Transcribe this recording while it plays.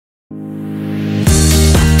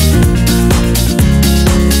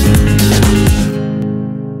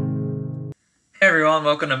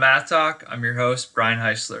everyone, welcome to Math Talk. I'm your host, Brian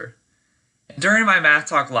Heisler. And during my Math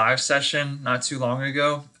Talk live session not too long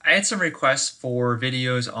ago, I had some requests for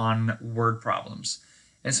videos on word problems.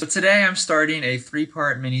 And so today I'm starting a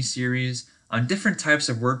 3-part mini-series on different types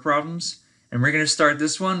of word problems, and we're going to start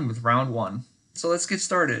this one with round 1. So let's get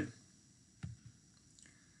started.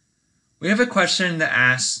 We have a question that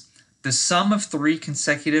asks, the sum of 3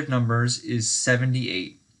 consecutive numbers is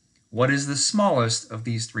 78. What is the smallest of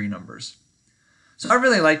these 3 numbers? So I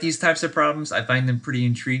really like these types of problems. I find them pretty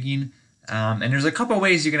intriguing. And there's a couple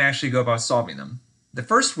ways you can actually go about solving them. The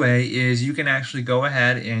first way is you can actually go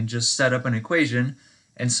ahead and just set up an equation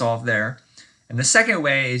and solve there. And the second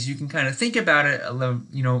way is you can kind of think about it a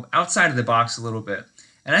little, outside of the box a little bit.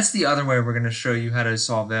 And that's the other way we're going to show you how to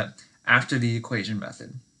solve that after the equation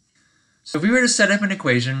method. So if we were to set up an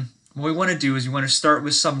equation, what we want to do is we want to start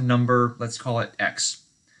with some number, let's call it x.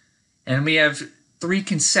 And we have 3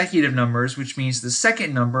 consecutive numbers, which means the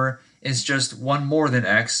second number is just 1 more than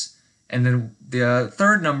x, and then the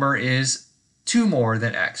third number is 2 more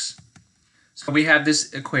than x. So we have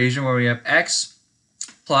this equation where we have x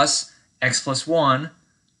plus 1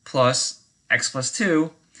 plus x plus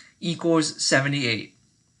 2 equals 78.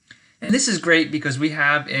 And this is great because we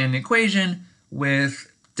have an equation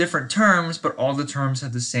with different terms, but all the terms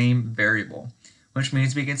have the same variable, which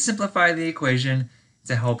means we can simplify the equation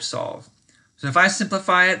to help solve. So if I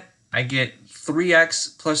simplify it, I get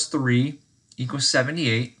 3x plus 3 equals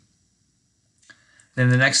 78. Then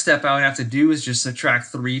the next step I would have to do is just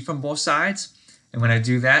subtract 3 from both sides. And when I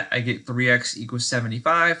do that, I get 3x equals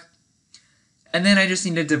 75. And then I just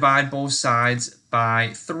need to divide both sides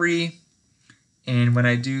by 3. And when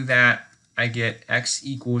I do that, I get x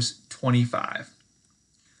equals 25.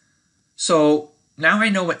 So now I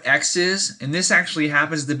know what x is, and this actually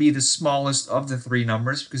happens to be the smallest of the 3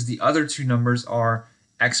 numbers because the other 2 numbers are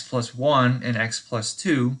x plus 1 and x plus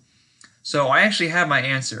 2. So I actually have my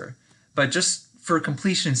answer. But just for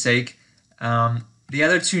completion's sake, the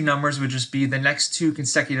other 2 numbers would just be the next 2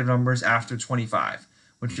 consecutive numbers after 25,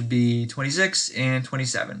 which would be 26 and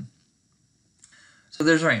 27. So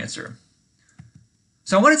there's our answer.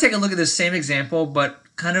 So I want to take a look at this same example, but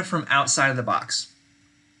kind of from outside of the box.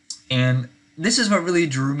 And this is what really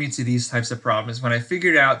drew me to these types of problems when I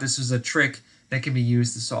figured out this was a trick that can be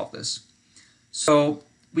used to solve this. So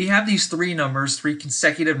we have these 3 numbers, 3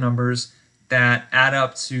 consecutive numbers that add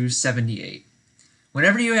up to 78.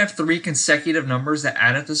 Whenever you have 3 consecutive numbers that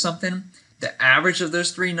add up to something, the average of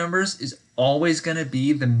those 3 numbers is always going to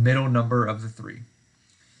be the middle number of the 3.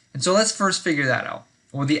 And so let's first figure that out.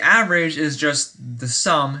 Well, the average is just the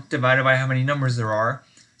sum divided by how many numbers there are.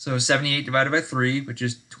 So 78 divided by 3, which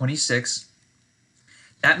is 26.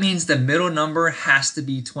 That means the middle number has to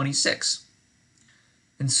be 26.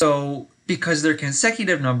 And so because they're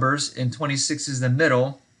consecutive numbers and 26 is the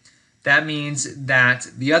middle, that means that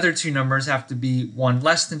the other 2 numbers have to be 1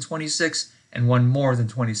 less than 26 and 1 more than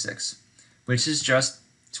 26, which is just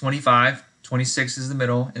 25, 26 is the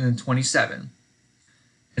middle, and then 27.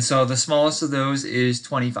 And so the smallest of those is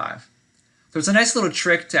 25. So it's a nice little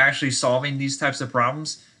trick to actually solving these types of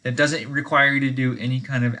problems that doesn't require you to do any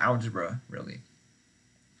kind of algebra, really.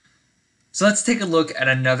 So let's take a look at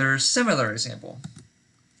another similar example.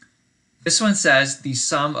 This one says the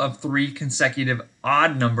sum of 3 consecutive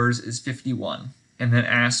odd numbers is 51, and then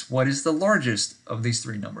asks what is the largest of these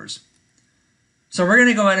 3 numbers. So we're going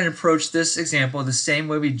to go ahead and approach this example the same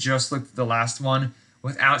way we just looked at the last one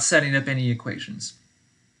without setting up any equations.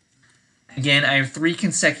 Again, I have 3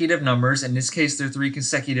 consecutive numbers. In this case, they're 3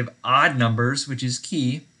 consecutive odd numbers, which is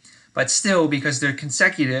key, but still, because they're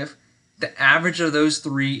consecutive, the average of those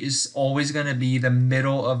 3 is always going to be the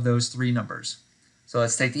middle of those 3 numbers. So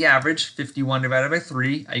let's take the average, 51 divided by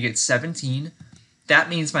 3, I get 17. That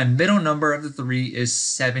means my middle number of the 3 is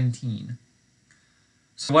 17.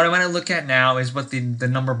 So what I want to look at now is what the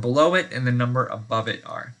number below it and the number above it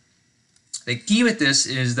are. The key with this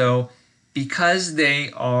is, though, because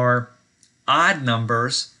they are odd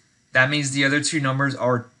numbers, that means the other 2 numbers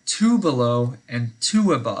are 2 below and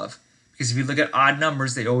 2 above. Because if you look at odd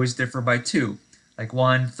numbers, they always differ by 2. Like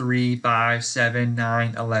 1, 3, 5, 7,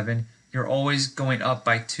 9, 11. You're always going up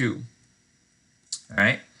by 2. All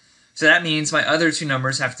right? So that means my other 2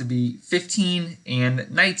 numbers have to be 15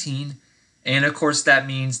 and 19. And of course, that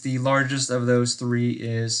means the largest of those 3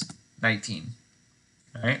 is 19.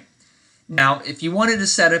 All right? Now, if you wanted to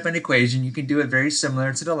set up an equation, you can do it very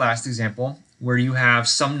similar to the last example, where you have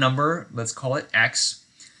some number, let's call it x,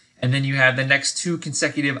 and then you have the next 2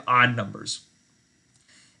 consecutive odd numbers.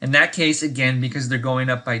 In that case, again, because they're going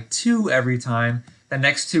up by 2 every time, the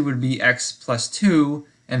next 2 would be x plus 2,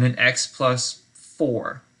 and then x plus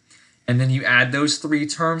 4. and then you add those three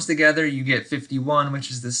terms together, you get 51,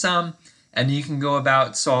 which is the sum, and you can go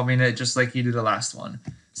about solving it just like you did the last one.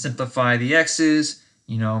 Simplify the x's,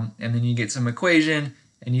 and then you get some equation,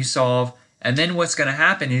 and you solve, and then what's going to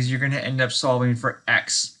happen is you're going to end up solving for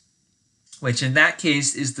x, which in that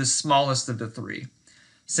case is the smallest of the three.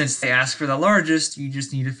 Since they ask for the largest, you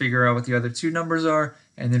just need to figure out what the other two numbers are,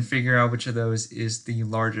 and then figure out which of those is the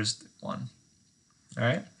largest one. All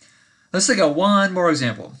right, let's look at one more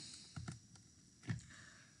example.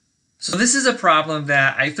 So this is a problem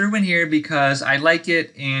that I threw in here because I like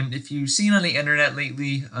it, and if you've seen on the internet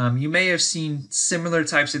lately, you may have seen similar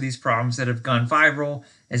types of these problems that have gone viral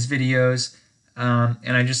as videos, and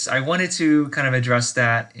I wanted to kind of address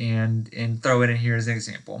that and throw it in here as an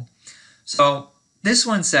example. So this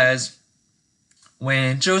one says,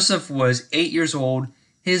 when Joseph was 8 years old,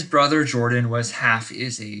 his brother Jordan was half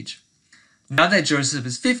his age. Now that Joseph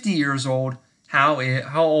is 50 years old, how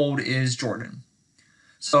old is Jordan?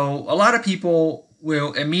 So a lot of people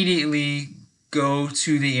will immediately go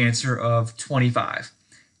to the answer of 25.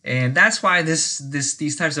 And that's why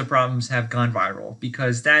these types of problems have gone viral,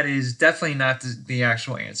 because that is definitely not the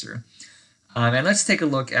actual answer. And let's take a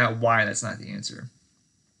look at why that's not the answer.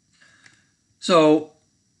 So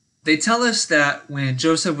they tell us that when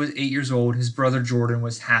Joseph was 8 years old, his brother Jordan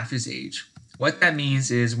was half his age. What that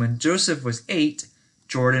means is when Joseph was 8,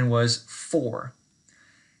 Jordan was 4.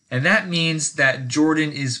 And that means that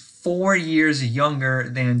Jordan is 4 years younger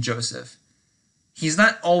than Joseph. He's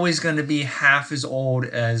not always going to be half as old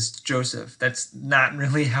as Joseph. That's not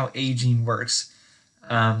really how aging works.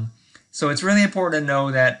 So it's really important to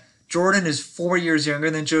know that Jordan is 4 years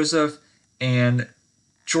younger than Joseph, and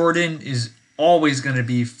Jordan is always going to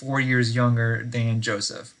be 4 years younger than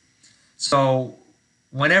Joseph. So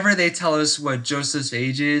whenever they tell us what Joseph's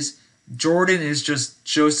age is, Jordan is just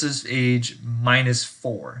Joseph's age minus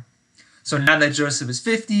 4. So now that Joseph is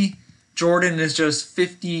 50, Jordan is just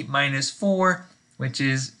 50 minus 4, which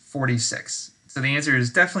is 46. So the answer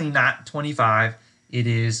is definitely not 25, it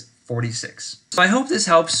is 46. So I hope this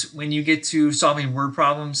helps when you get to solving word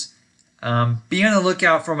problems. Be on the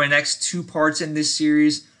lookout for my next 2 parts in this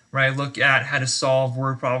series, where I look at how to solve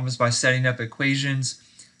word problems by setting up equations.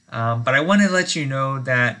 But I want to let you know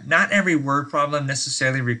that not every word problem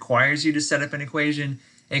necessarily requires you to set up an equation.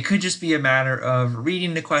 It could just be a matter of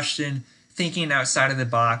reading the question, thinking outside of the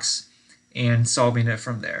box, and solving it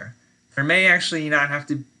from there. There may actually not have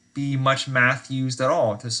to be much math used at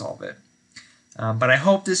all to solve it. But I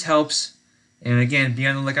hope this helps. And again, be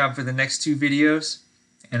on the lookout for the next 2 videos.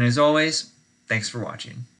 And as always, thanks for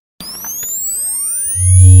watching.